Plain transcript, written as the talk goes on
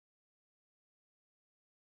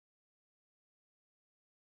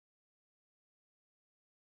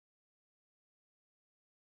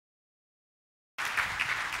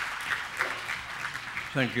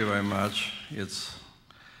Thank you very much. It's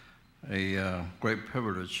a great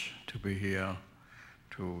privilege to be here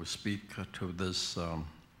to speak to this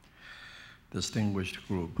distinguished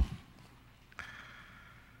group.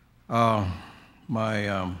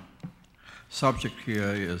 My subject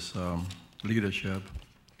here is leadership.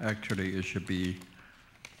 Actually, it should be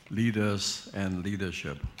leaders and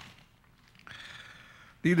leadership.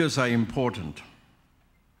 Leaders are important.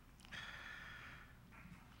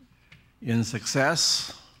 In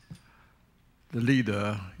success, the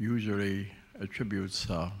leader usually attributes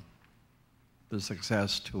the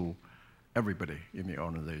success to everybody in the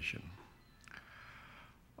organization.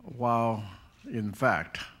 While, in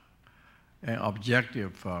fact, an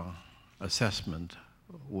objective assessment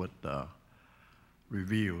would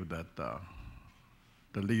reveal that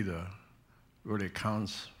the leader really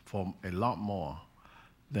counts for a lot more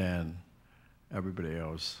than everybody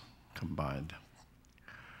else combined.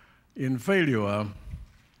 In failure,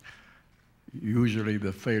 usually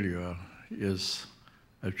the failure is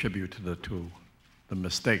attributed to the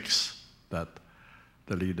mistakes that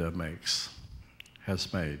the leader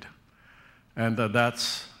has made. And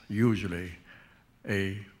that's usually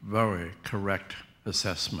a very correct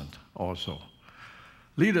assessment also.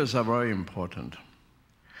 Leaders are very important.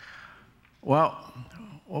 Well,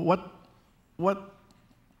 what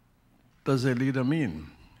does a leader mean?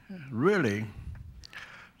 Really,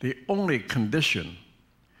 the only condition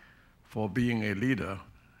for being a leader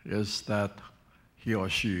is that he or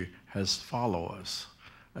she has followers.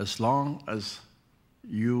 As long as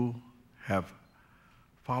you have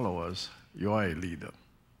followers, you are a leader.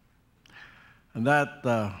 And that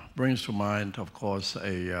brings to mind, of course,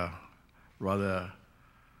 a rather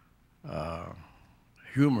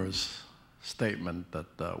humorous statement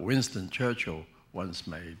that Winston Churchill once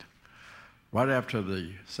made. Right after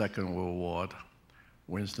the Second World War,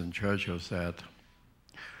 Winston Churchill said,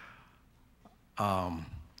 the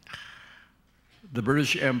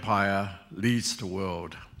British Empire leads the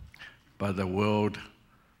world, but the world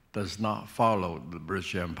does not follow the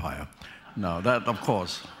British Empire. Now, that, of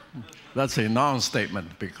course, that's a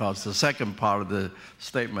non-statement because the second part of the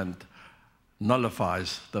statement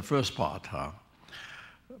nullifies the first part.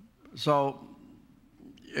 So,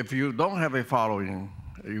 if you don't have a following,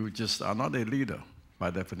 you just are not a leader by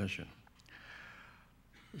definition.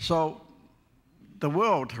 So, the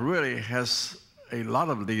world really has a lot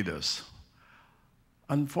of leaders.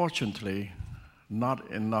 Unfortunately, not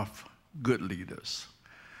enough good leaders.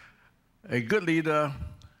 A good leader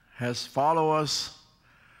has followers.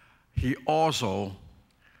 He also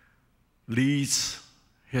leads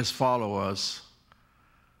his followers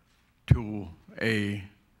to an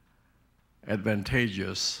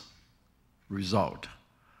advantageous result,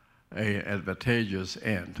 an advantageous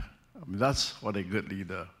end. I mean, that's what a good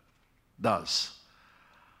leader does.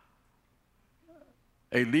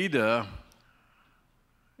 A leader,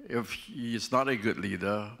 if he is not a good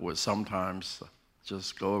leader, would sometimes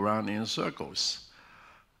just go around in circles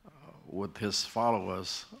with his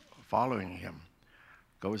followers following him,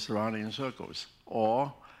 goes around in circles.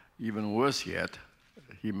 Or, even worse yet,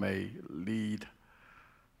 he may lead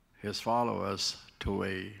his followers to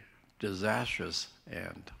a disastrous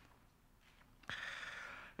end.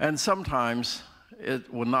 And sometimes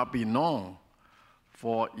it will not be known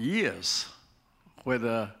for years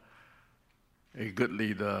whether a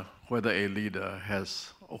leader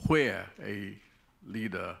has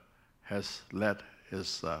led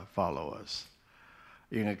his followers.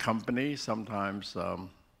 In a company, sometimes the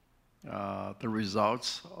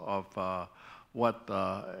results of what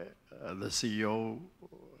the CEO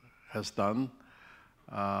has done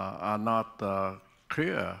are not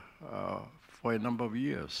clear for a number of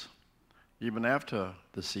years, even after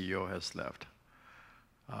the CEO has left.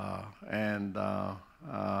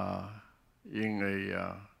 In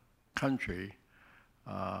a country,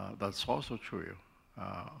 that's also true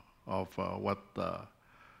of what the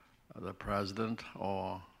president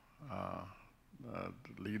or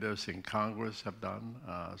leaders in Congress have done.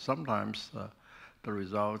 Sometimes the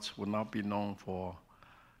results will not be known for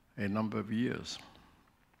a number of years.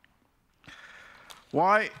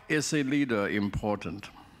 Why is a leader important?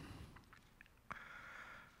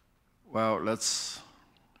 Well, let's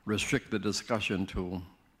restrict the discussion to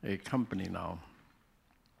a company now.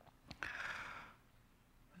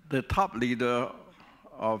 The top leader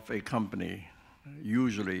of a company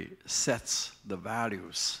usually sets the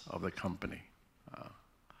values of the company.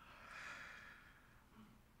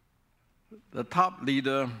 The top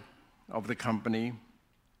leader of the company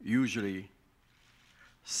usually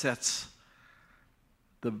sets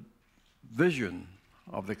the vision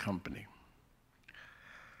of the company.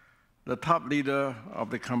 the top leader of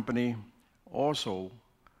the company also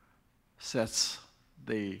sets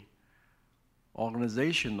the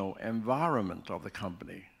organizational environment of the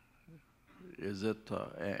company. Is it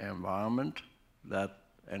an environment that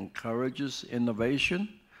encourages innovation,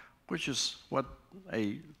 which is what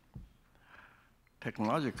a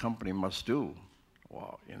technology company must do?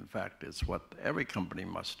 Well, in fact, it's what every company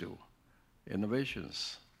must do.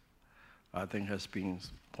 Innovations, I think, has been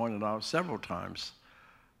pointed out several times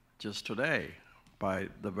just today by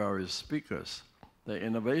the various speakers. The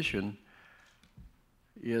innovation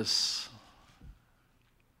is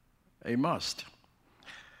a must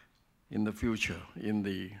in the future, in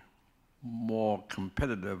the more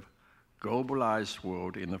competitive, globalized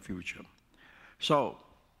world in the future. So,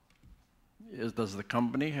 does the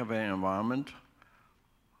company have an environment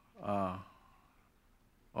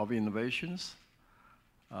of innovations?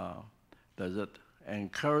 Does it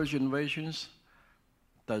encourage innovations?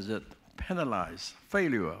 Does it penalize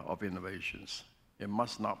failure of innovations? It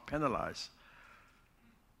must not penalize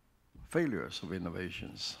failures of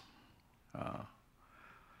innovations.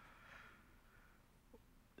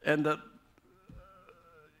 And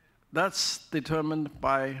that's determined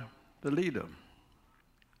by the leader.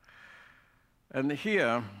 And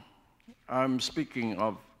here, I'm speaking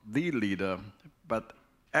of the leader, but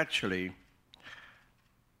actually,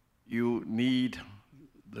 you need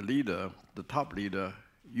the leader, the top leader,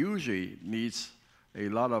 usually needs a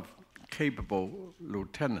lot of capable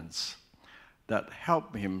lieutenants that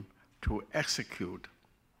help him to execute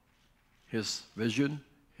his vision,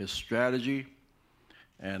 his strategy,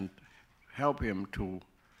 and help him to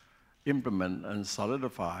implement and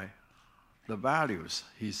solidify the values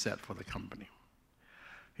he set for the company.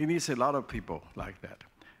 He needs a lot of people like that.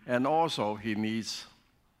 And also, he needs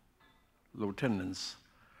lieutenants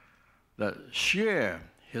that share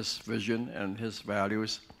his vision and his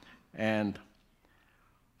values and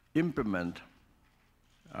implement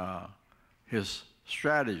his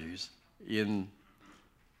strategies in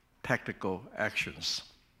tactical actions.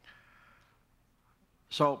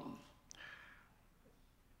 So,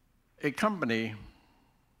 a company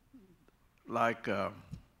like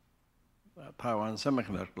Taiwan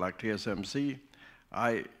Semiconductor, like TSMC,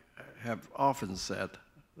 I have often said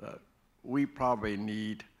that we probably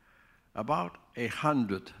need about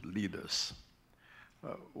 100 leaders.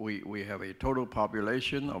 We have a total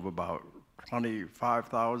population of about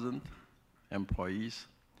 25,000 employees,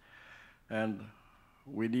 and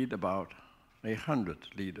we need about 100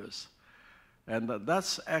 leaders. And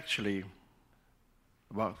that's actually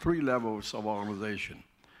about 3 levels of organization.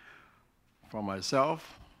 For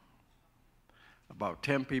myself, about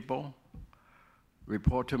 10 people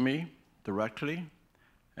report to me directly,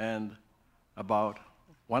 and about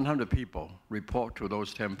 100 people report to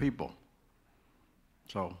those 10 people.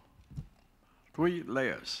 So, 3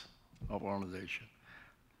 layers of organization.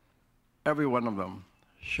 Every one of them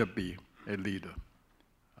should be a leader.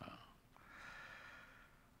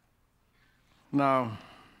 Now,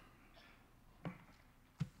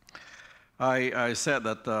 I said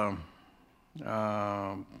that the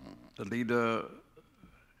leader,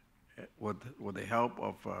 with the help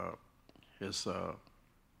of his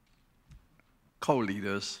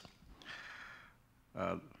co-leaders,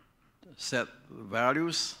 set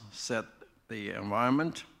values, set the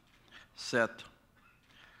environment, set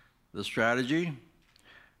the strategy,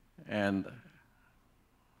 and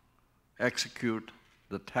execute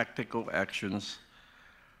the tactical actions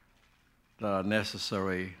that are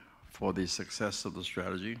necessary for the success of the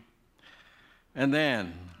strategy. And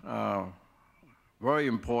then, very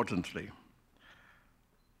importantly,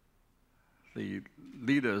 the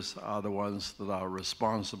leaders are the ones that are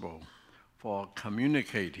responsible for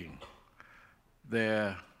communicating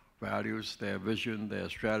their values, their vision, their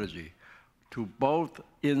strategy to both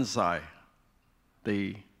inside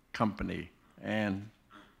the company and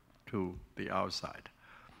to the outside.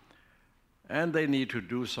 And they need to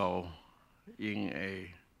do so in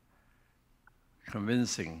a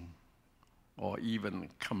convincing or even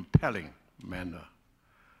compelling manner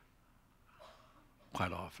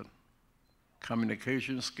quite often.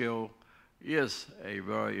 Communication skill is a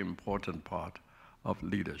very important part of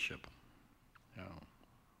leadership. Yeah.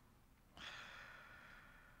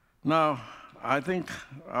 Now, I think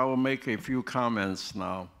I will make a few comments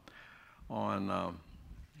now on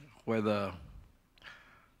whether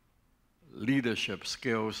leadership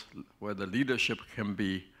skills, whether leadership can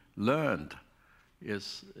be learned.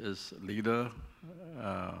 Is leader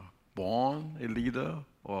born a leader,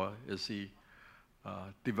 or is he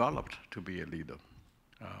developed to be a leader?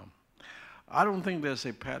 I don't think there's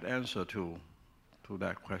a pat answer to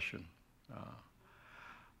that question.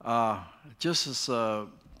 Just as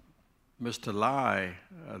Mr. Lai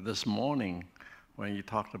this morning, when he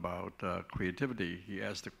talked about creativity, he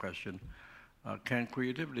asked the question, can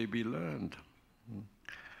creativity be learned?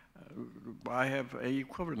 I have an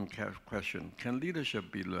equivalent question. Can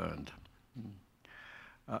leadership be learned?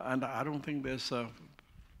 And I don't think there's a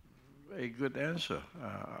good answer.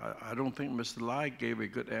 I don't think Mr. Lai gave a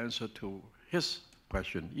good answer to his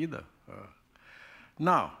question either.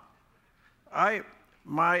 Now, I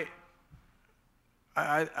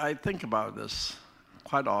think about this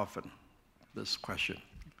quite often, this question,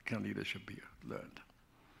 can leadership be learned?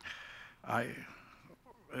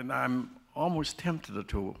 And I'm almost tempted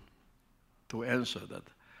to answer that.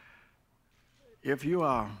 If you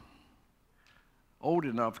are old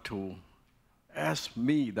enough to ask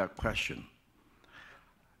me that question,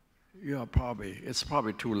 it's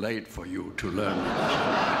probably too late for you to learn.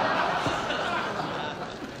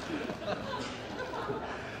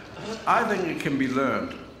 I think it can be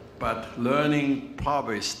learned, but learning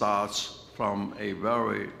probably starts from a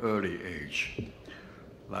very early age,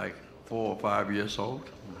 like 4 or 5 years old.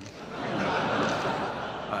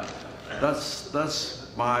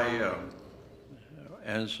 That's my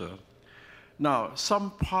answer. Now,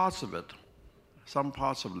 some parts of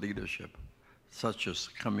leadership, such as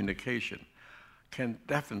communication, can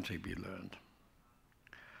definitely be learned.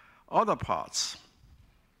 Other parts,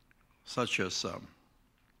 such as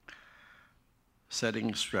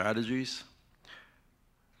setting strategies,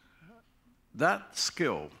 that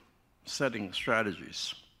skill, setting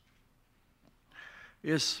strategies,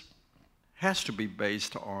 has to be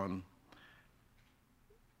based on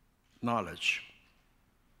knowledge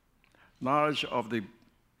of the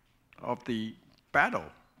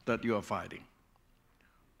battle that you are fighting,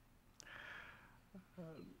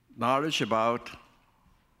 knowledge about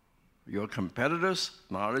your competitors,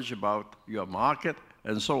 knowledge about your market,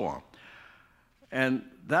 and so on. And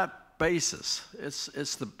that basis,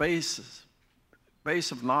 it's the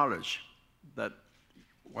base of knowledge that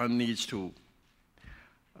one needs to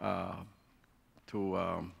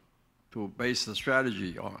base the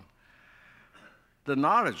strategy on. The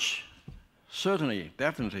knowledge certainly,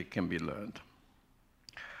 definitely can be learned.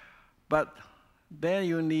 But then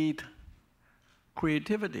you need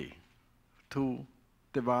creativity to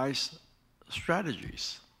devise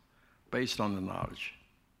strategies based on the knowledge.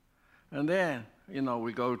 And then,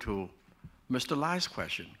 we go to Mr. Lai's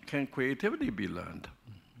question, can creativity be learned?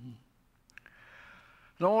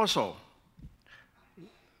 And also,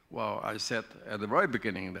 well, I said at the very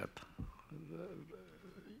beginning that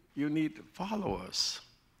you need followers.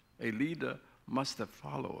 A leader must have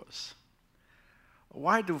followers.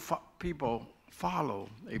 Why do people follow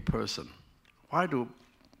a person? Why do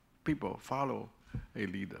people follow a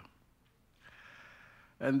leader?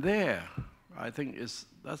 And there, I think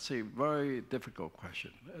that's a very difficult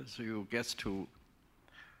question. As you get to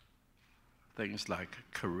things like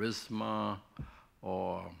charisma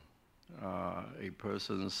or a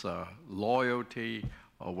person's loyalty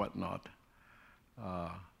or whatnot.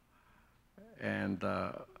 And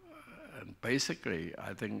basically,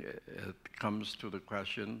 I think it comes to the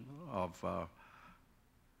question of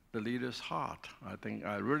the leader's heart.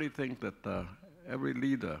 I really think that every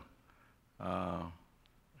leader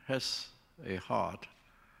has a heart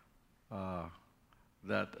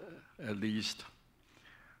that at least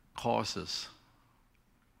causes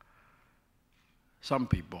some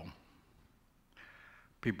people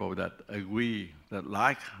that agree, that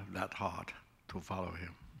like that heart, to follow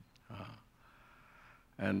him.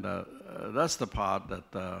 And that's the part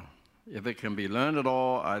that, if it can be learned at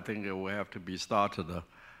all, I think it will have to be started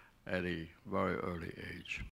at a very early age.